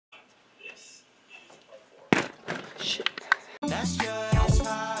That's just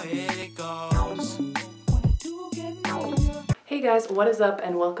how it goes. Hey guys, what is up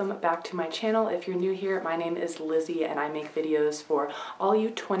and welcome back to my channel. If you're new here, my name is Lizzy and I make videos for all you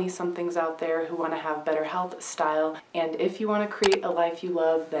 20-somethings out there who want to have better health, style, and if you want to create a life you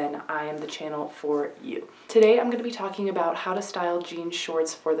love, then I am the channel for you. Today I'm going to be talking about how to style jean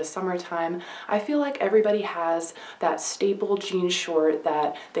shorts for the summertime. I feel like everybody has that staple jean short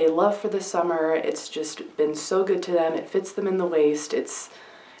that they love for the summer. It's just been so good to them. It fits them in the waist. It's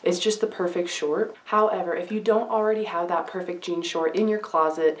just the perfect short. However, if you don't already have that perfect jean short in your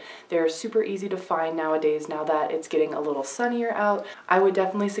closet, they're super easy to find nowadays now that it's getting a little sunnier out. I would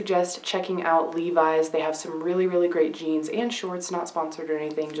definitely suggest checking out Levi's. They have some really, really great jeans and shorts, not sponsored or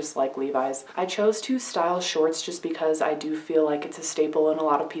anything, just like Levi's. I chose to style shorts just because I do feel like it's a staple in a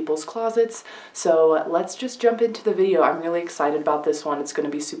lot of people's closets. So let's just jump into the video. I'm really excited about this one. It's gonna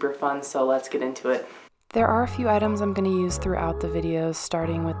be super fun, so let's get into it. There are a few items I'm going to use throughout the videos,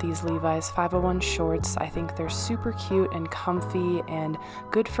 starting with these Levi's 501 shorts. I think they're super cute and comfy and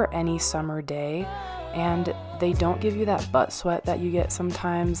good for any summer day. And they don't give you that butt sweat that you get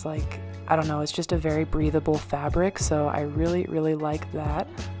sometimes. Like, I don't know, it's just a very breathable fabric, so I really, really like that.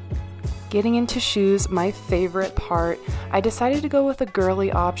 Getting into shoes, my favorite part, I decided to go with a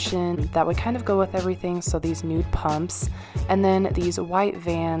girly option that would kind of go with everything, so these nude pumps, and then these white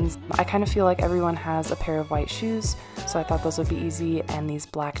Vans. I kind of feel like everyone has a pair of white shoes, so I thought those would be easy, and these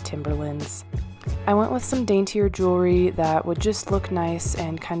black Timberlands. I went with some daintier jewelry that would just look nice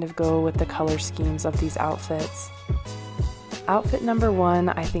and kind of go with the color schemes of these outfits. Outfit number one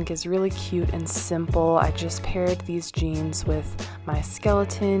I think is really cute and simple. I just paired these jeans with my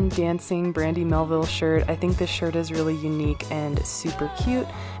skeleton dancing Brandy Melville shirt. I think this shirt is really unique and super cute,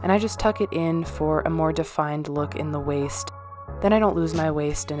 and I just tuck it in for a more defined look in the waist. Then I don't lose my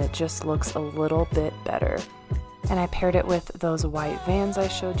waist and it just looks a little bit better. And I paired it with those white Vans I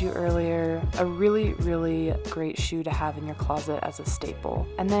showed you earlier. A really, really great shoe to have in your closet as a staple.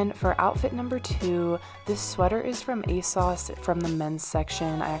 And then for outfit number two, this sweater is from ASOS from the men's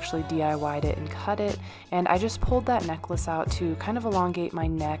section. I actually DIY'd it and cut it, and I just pulled that necklace out to kind of elongate my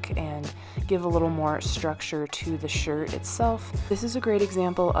neck and give a little more structure to the shirt itself. This is a great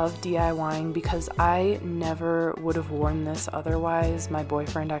example of DIYing because I never would have worn this otherwise. My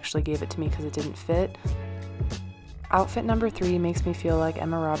boyfriend actually gave it to me because it didn't fit. Outfit number three makes me feel like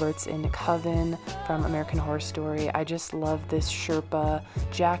Emma Roberts in Coven from American Horror Story. I just love this Sherpa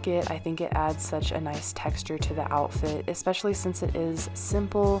jacket. I think it adds such a nice texture to the outfit, especially since it is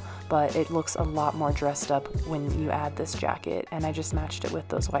simple, but it looks a lot more dressed up when you add this jacket. And I just matched it with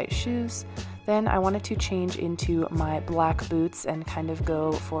those white shoes. Then I wanted to change into my black boots and kind of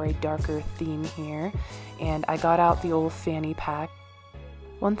go for a darker theme here. And I got out the old fanny pack.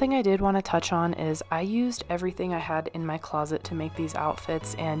 One thing I did want to touch on is I used everything I had in my closet to make these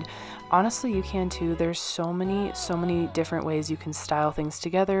outfits, and honestly you can too. There's so many different ways you can style things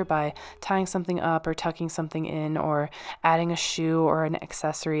together by tying something up or tucking something in or adding a shoe or an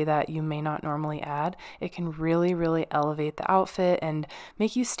accessory that you may not normally add. It can really, really elevate the outfit and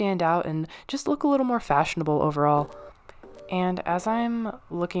make you stand out and just look a little more fashionable overall. And as I'm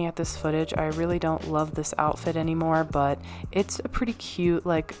looking at this footage, I really don't love this outfit anymore, but it's a pretty cute,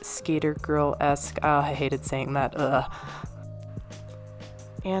 like, skater girl-esque, I hated saying that,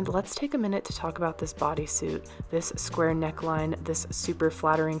 And let's take a minute to talk about this bodysuit. This square neckline, this super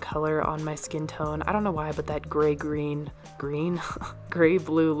flattering color on my skin tone. I don't know why, but that gray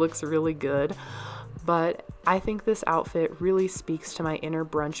blue looks really good. But I think this outfit really speaks to my inner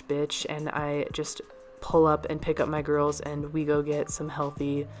brunch bitch, and I just pull up and pick up my girls and we go get some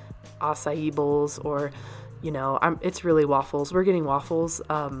healthy acai bowls, or you know, it's really waffles. We're getting waffles,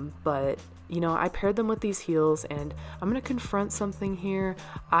 but you know, I paired them with these heels, and I'm gonna confront something here.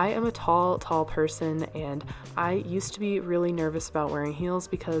 I am a tall person, and I used to be really nervous about wearing heels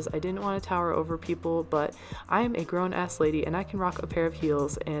because I didn't want to tower over people, but I am a grown-ass lady and I can rock a pair of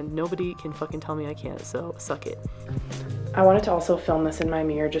heels and nobody can fucking tell me I can't, so suck it. I wanted to also film this in my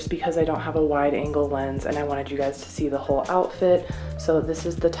mirror just because I don't have a wide angle lens and I wanted you guys to see the whole outfit. So this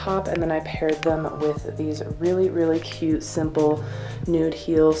is the top, and then I paired them with these really, really cute, simple nude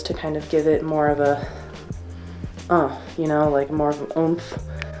heels to kind of give it more of a, you know, like more of an oomph.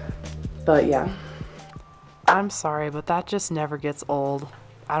 But yeah. I'm sorry, but that just never gets old.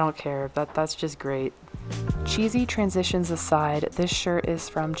 I don't care, that's just great. Cheesy transitions aside, this shirt is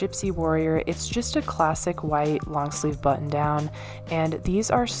from Gypsy Warrior. It's just a classic white long sleeve button down, and these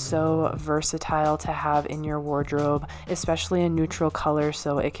are so versatile to have in your wardrobe, especially in neutral color,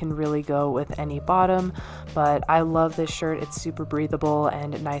 so it can really go with any bottom. But I love this shirt. It's super breathable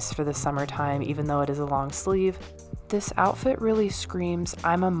and nice for the summertime, even though it is a long sleeve. this outfit really screams,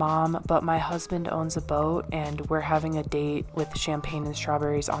 I'm a mom, but my husband owns a boat and we're having a date with champagne and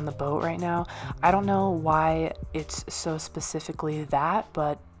strawberries on the boat right now. I don't know why it's so specifically that,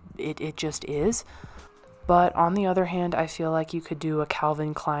 but it just is. But on the other hand, I feel like you could do a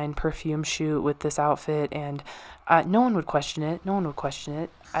Calvin Klein perfume shoot with this outfit and no one would question it. No one would question it.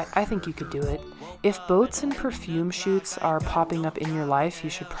 I think you could do it. If boats and perfume shoots are popping up in your life, you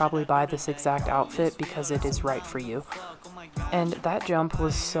should probably buy this exact outfit because it is right for you. And that jump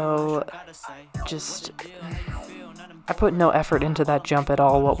was so just... I put no effort into that jump at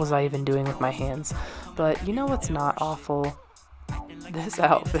all. What was I even doing with my hands? But you know what's not awful? This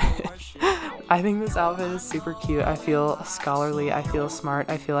outfit. I think this outfit is super cute. I feel scholarly, I feel smart,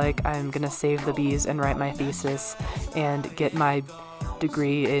 I feel like I'm gonna save the bees and write my thesis and get my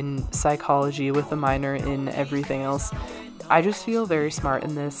degree in psychology with a minor in everything else. I just feel very smart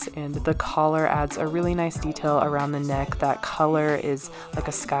in this, and the collar adds a really nice detail around the neck. That color is like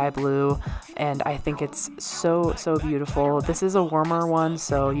a sky blue, and I think it's so beautiful. This is a warmer one,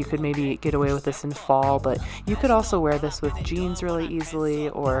 so you could maybe get away with this in fall, but you could also wear this with jeans really easily,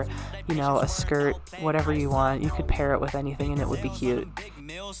 or, you know, a skirt, whatever you want. You could pair it with anything and it would be cute.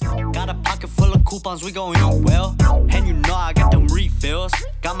 Got a pocket full of coupons, we gon' eat well. And you know I got them refills.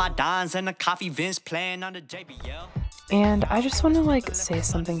 Got my dimes and the coffee Vince playing on the JBL. And I just want to like say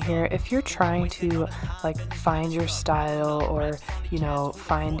something here. If you're trying to like find your style or, you know,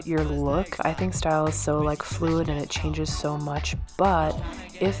 find your look, I think style is so like fluid and it changes so much. But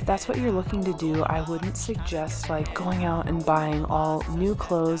if that's what you're looking to do, I wouldn't suggest like going out and buying all new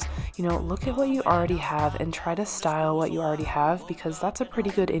clothes. You know, look at what you already have and try to style what you already have, because that's a pretty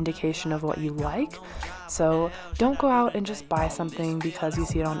good indication of what you like. So don't go out and just buy something because you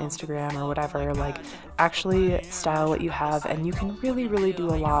see it on Instagram or whatever. Like, actually style what you have, and you can really do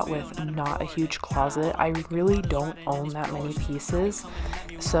a lot with not a huge closet. I really don't own that many pieces,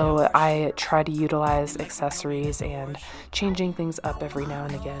 so I try to utilize accessories and changing things up every now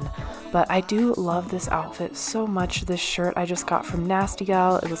and again. But I do love this outfit so much. This shirt I just got from Nasty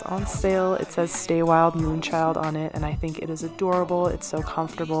Gal. It was on sale. It says Stay Wild Moonchild on it, and I think it is adorable. It's so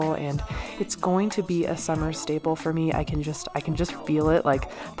comfortable, and it's going to be a summer staple for me. I can just feel it,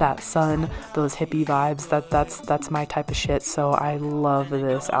 like that sun, those hippie vibes. That's my type of shit. So I love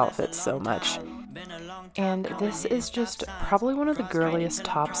this outfit so much. And this is just probably one of the girliest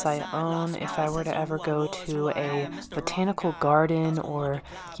tops I own. If I were to ever go to a botanical garden or,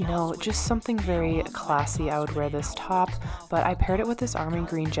 you know, just something very classy, I would wear this top. But I paired it with this army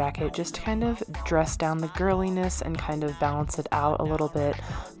green jacket just to kind of dress down the girliness and kind of balance it out a little bit.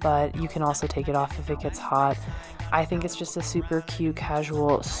 But you can also take it off if it gets hot. I think it's just a super cute,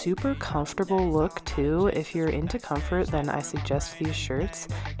 casual, super comfortable look too. If you're into comfort, then I suggest these shirts.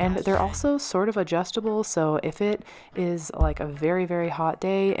 And they're also sort of adjustable, so if it is like a very hot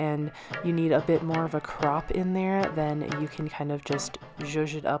day and you need a bit more of a crop in there, then you can kind of just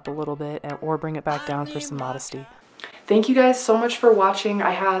zhuzh it up a little bit or bring it back down for some modesty. Thank you guys so much for watching.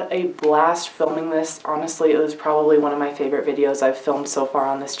 I had a blast filming this. Honestly, it was probably one of my favorite videos I've filmed so far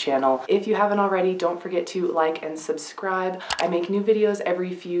on this channel. If you haven't already, don't forget to like and subscribe. I make new videos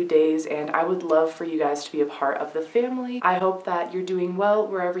every few days, and I would love for you guys to be a part of the family. I hope that you're doing well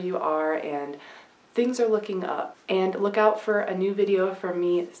wherever you are and things are looking up. And look out for a new video from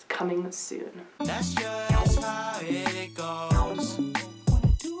me coming soon.